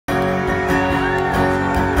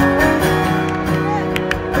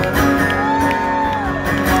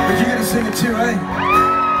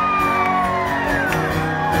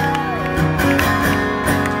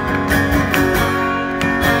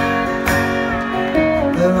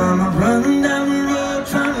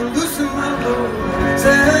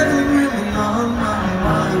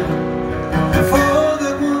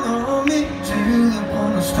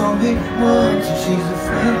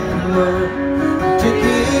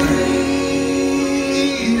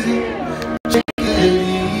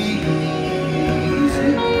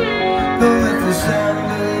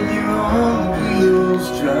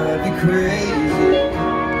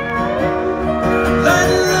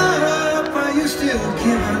still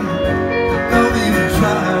can. Don't even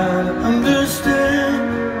try to understand.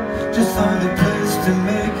 Just find a place to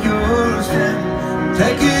make your stand.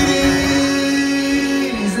 Take it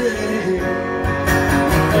easy.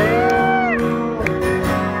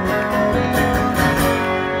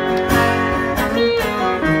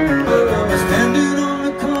 But I was standing on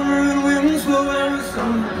the corner in Winslow,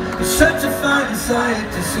 Arizona. It's such a fine sight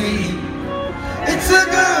to see. It's a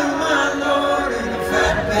girl, my lord, and a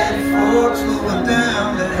fat Betty Ford slowing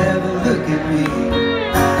down to have a look at me.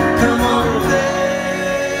 Come on,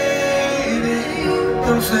 baby,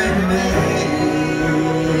 don't say maybe.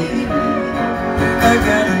 I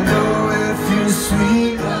gotta know if your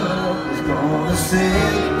sweet love is gonna say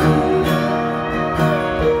no.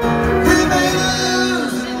 We may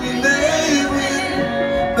lose and we may win,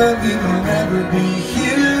 but we will never be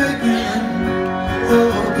here again.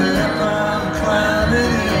 Oh, but I'm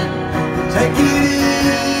climbing in. Take it easy.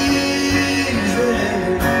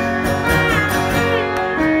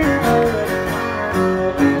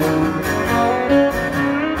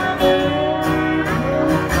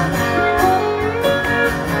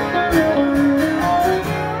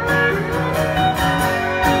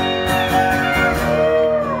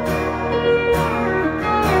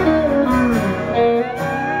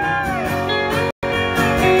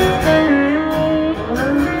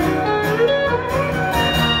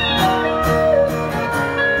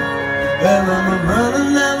 Well, I'm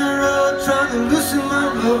running down the road trying to loosen my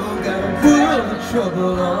load. Got a world of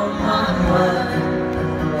trouble on my mind.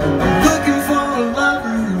 I'm looking for a lover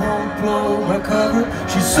who won't blow my cover.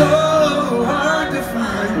 She's so hard to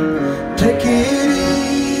find. Take it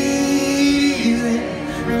easy,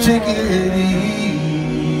 take it easy.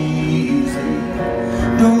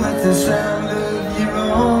 Don't let the sound of your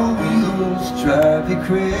own wheels drive you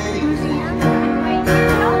crazy.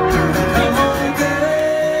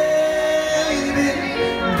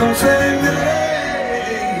 Don't say maybe.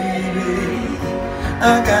 I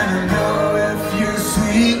gotta know if your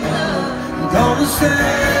sweet love is gonna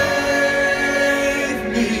save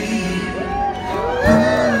me.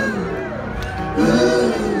 Ooh,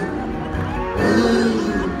 ooh,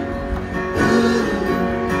 ooh,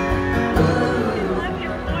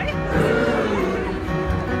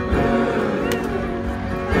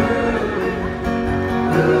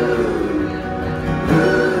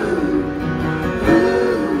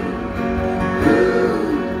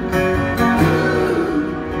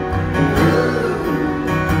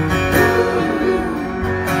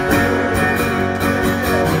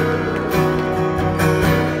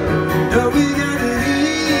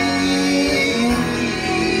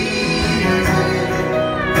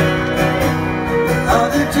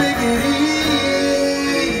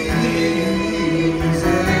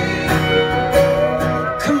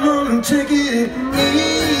 take it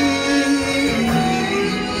easy.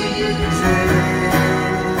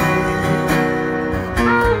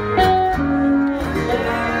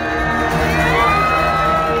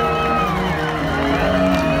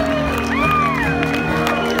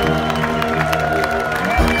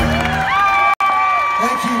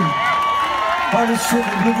 Thank you. Hardly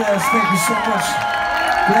Strictly Bluegrass, thank you so much.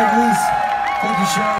 Greg Lease, thank you, Shawn.